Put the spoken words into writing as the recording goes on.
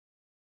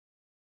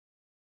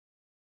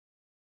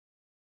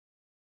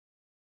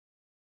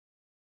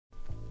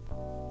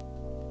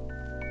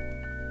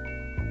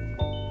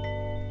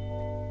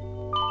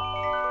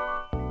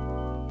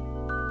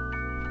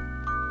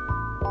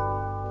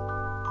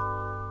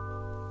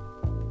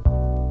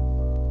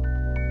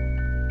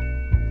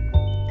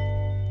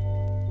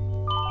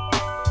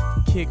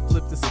Kick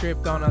flip the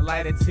script on a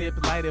lighter tip,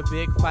 light a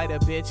big, fight a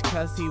bitch,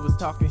 cause he was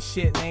talking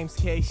shit. Name's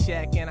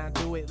K-Shack and I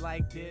do it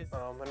like this.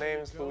 My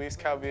name's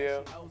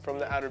Cavillo from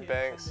the Outer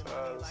Banks,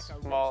 a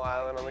small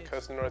island on the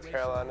coast of North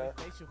Carolina.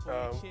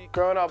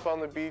 Growing up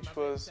on the beach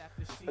was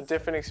a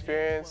different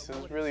experience. It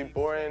was really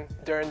boring.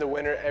 During the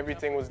winter,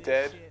 everything was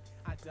dead.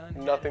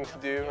 Nothing to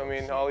do. I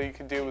mean, all you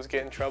could do was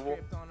get in trouble.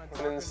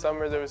 And in the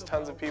summer, there was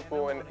tons of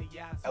people and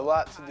a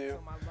lot to do.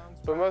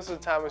 But most of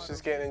the time, it's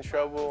just getting in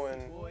trouble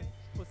and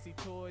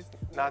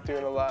not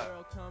doing a lot.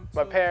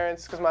 My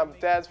parents, because my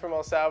dad's from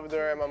El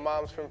Salvador and my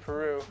mom's from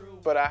Peru,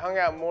 but I hung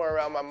out more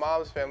around my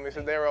mom's family,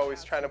 so they were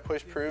always trying to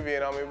push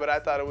Peruvian on me, but I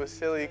thought it was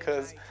silly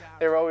because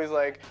they were always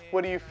like,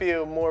 what do you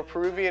feel, more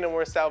Peruvian or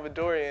more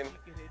Salvadorian?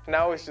 And I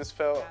always just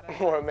felt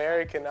more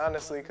American,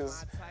 honestly,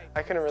 because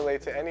I couldn't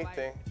relate to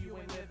anything.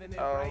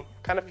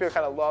 Kind of feel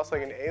kind of lost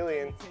like an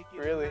alien,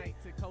 really,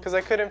 because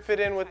I couldn't fit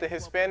in with the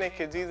Hispanic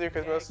kids either,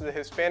 because most of the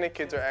Hispanic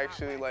kids are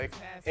actually like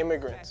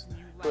immigrants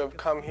who have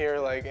come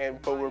here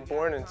but were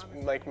born in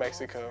like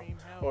Mexico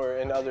or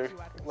in other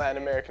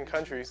Latin American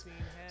countries.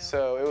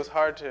 So it was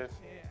hard to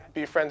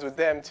be friends with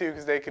them too,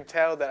 because they could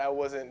tell that I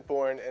wasn't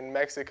born in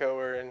Mexico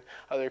or in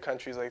other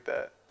countries like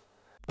that.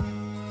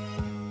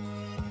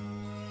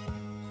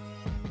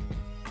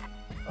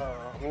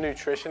 I'm a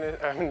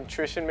nutritionist. I'm a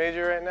nutrition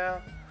major right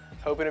now,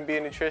 hoping to be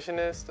a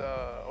nutritionist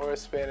or a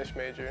Spanish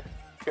major.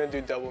 Gonna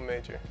do double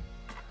major,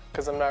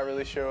 because I'm not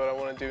really sure what I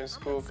want to do in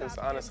school, because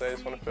honestly I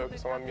just want to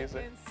focus on my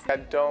music. I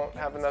don't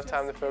have enough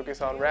time to focus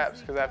on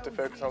raps because I have to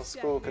focus on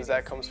school, because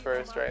that comes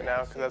first right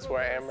now, because that's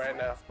where I am right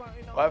now.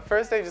 Well, at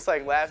first they just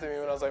like laughed at me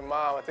when I was like,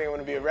 Mom, I think I'm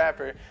going to be a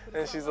rapper.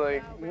 And she's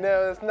like,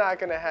 no, that's not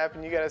going to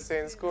happen. You got to stay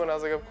in school. And I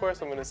was like, of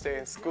course I'm going to stay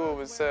in school.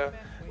 But so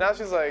now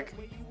she's like,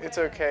 it's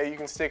okay, you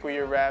can stick with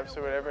your raps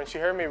or whatever. And she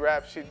heard me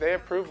rap. They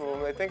approve of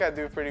them. They think I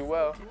do pretty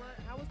well.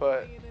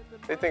 But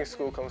they think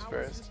school comes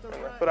first,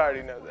 but I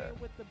already know that.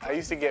 I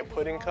used to get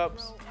pudding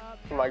cups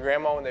from my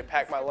grandma when they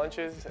packed my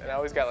lunches, and I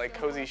always got like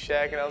Kozy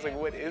Shack, and I was like,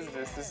 what is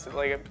this? This is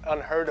like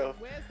unheard of.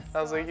 And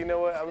I was like, you know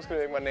what, I'm just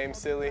gonna make my name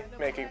silly,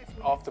 make it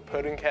off the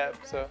pudding cap,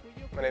 so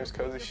my name's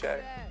Kozy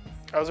Shack.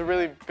 I was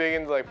really big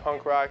into like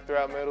punk rock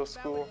throughout middle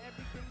school,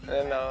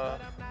 and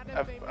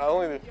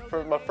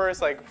for my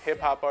first like hip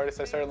hop artist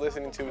I started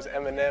listening to was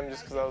Eminem,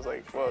 just because I was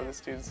like, whoa,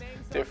 this dude's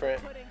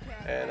different.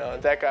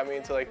 And that got me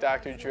into like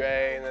Dr.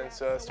 Dre, and then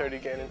so I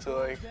started getting into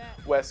like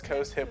West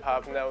Coast hip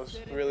hop, and that was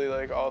really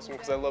like awesome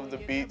because I love the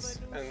beats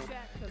and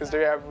because they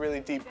have really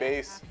deep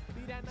bass.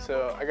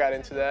 So I got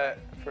into that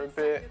for a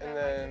bit, and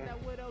then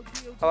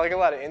I like a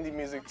lot of indie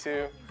music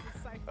too.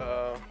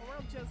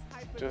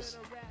 Just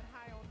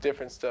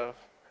different stuff,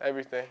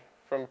 everything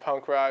from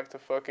punk rock to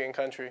fucking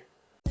country.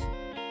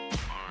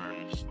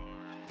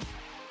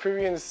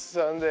 Peruvian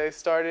Sundae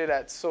started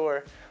at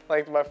SOAR,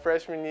 like my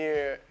freshman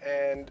year,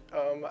 and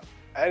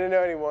I didn't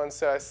know anyone,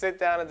 so I sit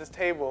down at this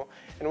table,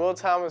 and Will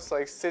Thomas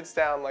like sits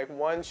down like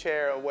one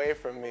chair away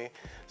from me.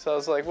 So I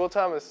was like, Will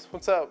Thomas,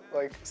 what's up?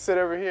 Like, sit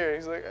over here.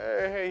 He's like,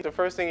 hey. The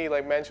first thing he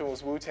like mentioned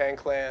was Wu-Tang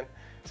Clan.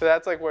 So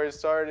that's like where it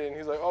started, and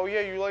he's like, oh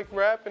yeah, you like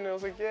rap? And I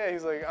was like, yeah.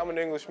 He's like, I'm an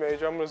English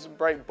major, I'm gonna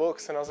write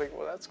books. And I was like,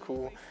 well, that's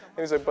cool. And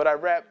he's like, but I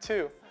rap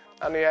too.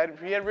 I mean,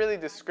 he had really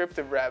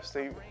descriptive raps.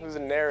 He was a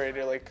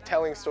narrator, like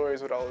telling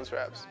stories with all his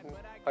raps,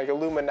 like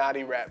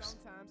Illuminati raps.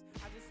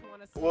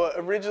 Well,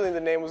 originally the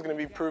name was going to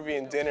be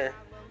Peruvian Dinner,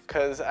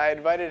 because I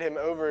invited him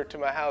over to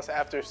my house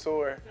after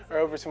SOAR, or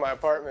over to my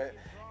apartment,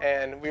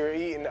 and we were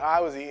eating, I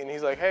was eating.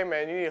 He's like, hey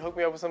man, you need to hook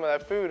me up with some of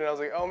that food. And I was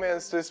like, oh man,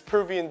 it's this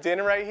Peruvian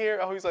Dinner right here?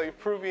 Oh, he's like,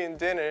 Peruvian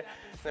Dinner.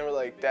 And then we're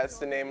like, that's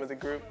the name of the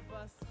group.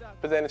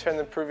 But then it turned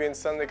to Peruvian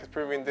Sundae, because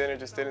Peruvian Dinner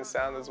just didn't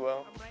sound as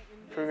well.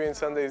 Peruvian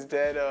Sundae is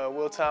dead.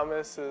 Will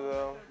Thomas is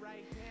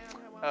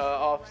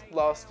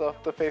lost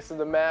off the face of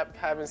the map.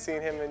 Haven't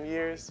seen him in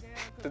years.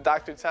 The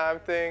Dr. Time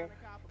thing,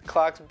 the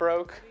clock's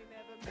broke.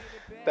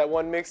 That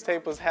one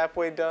mixtape was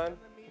halfway done.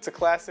 It's a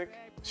classic.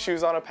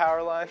 Shoes on a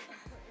Power Line.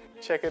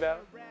 Check it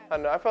out. I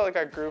don't know, I felt like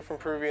I grew from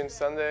Peruvian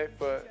Sundae,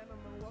 but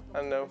I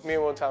don't know, me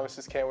and Will Thomas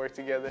just can't work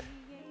together.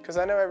 Because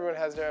I know everyone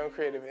has their own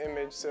creative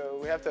image, so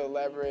we have to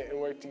elaborate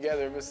and work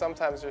together, but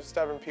sometimes there's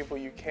stubborn people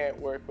you can't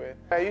work with.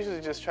 I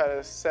usually just try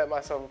to set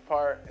myself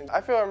apart. And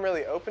I feel I'm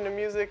really open to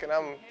music, and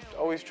I'm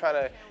always trying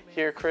to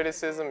hear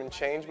criticism and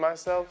change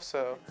myself,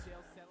 so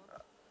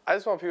I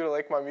just want people to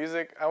like my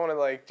music. I want to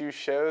like do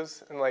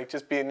shows and like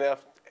just be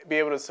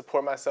able to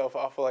support myself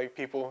off of like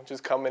people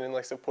just coming and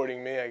like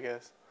supporting me, I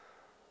guess.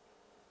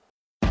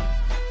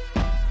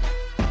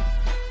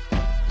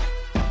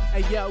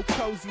 Hey yo,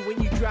 Kozy,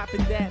 when you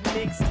dropping that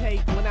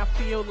mixtape, when I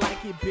feel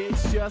like it,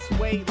 bitch, just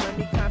wait, let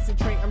me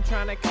concentrate, I'm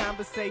trying to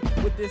conversate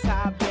with this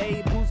hot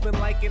babe who's been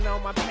liking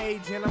on my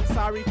page, and I'm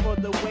sorry for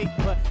the wait,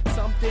 but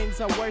some things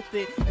are worth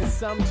it, and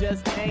some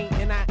just ain't,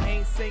 and I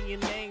ain't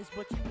saying names,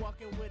 but you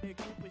walking with